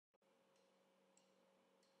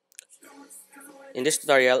In this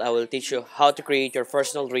tutorial, I will teach you how to create your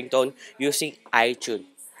personal ringtone using iTunes.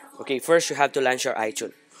 Okay, first you have to launch your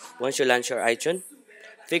iTunes. Once you launch your iTunes,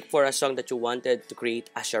 pick for a song that you wanted to create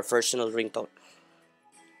as your personal ringtone.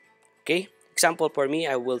 Okay, example for me,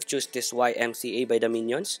 I will choose this YMCA by the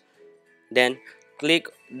Minions. Then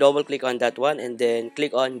double click on that one and then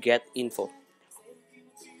click on Get Info.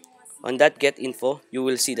 On that Get Info, you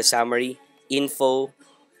will see the summary, info,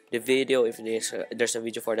 the video if there's a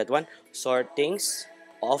video for that one, sortings,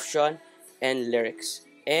 option, and lyrics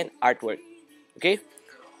and artwork. Okay,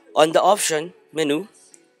 on the option menu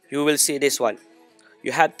you will see this one.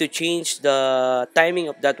 You have to change the timing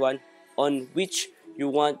of that one on which you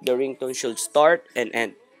want the ringtone should start and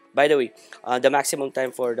end. By the way, the maximum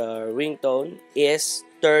time for the ringtone is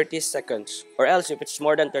 30 seconds, or else if it's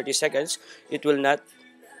more than 30 seconds it will not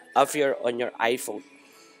appear on your iPhone.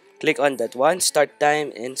 Click on that one, start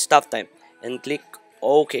time and stop time, and click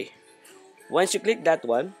OK. Once you click that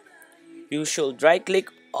one, you should right click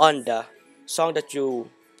on the song that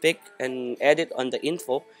you pick and edit on the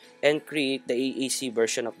info and create the AAC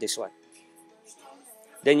version of this one.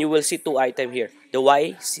 Then you will see two items here. The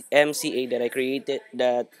YMCA that I created,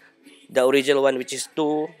 that the original one which is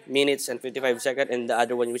 2 minutes and 55 seconds, and the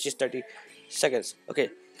other one which is 30 seconds.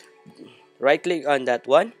 Okay, right click on that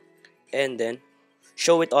one and then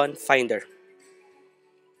show it on Finder.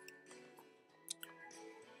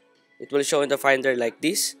 It will show in the Finder like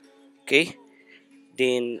this. Okay,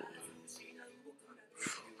 then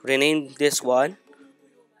rename this one.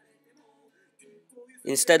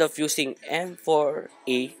 Instead of using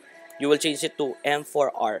M4A, you will change it to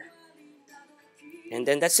M4R, and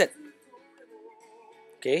then that's it.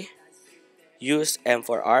 Okay, use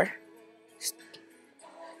M4R,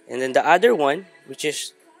 and then the other one which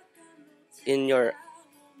is in your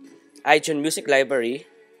iTunes music library,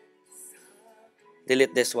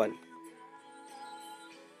 delete this one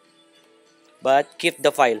but keep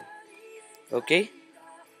the file. Okay,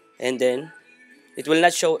 and then it will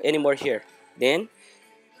not show anymore here. Then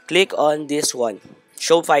click on this one,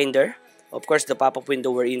 show Finder. Of course, the pop-up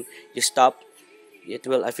window wherein you stop, it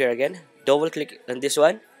will appear again. Double click on this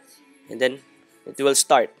one and then it will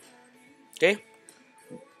start. Okay,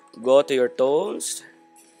 go to your tones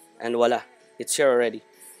and voila, it's here already.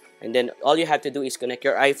 And then all you have to do is connect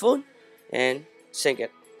your iPhone and sync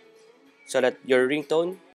it so that your ringtone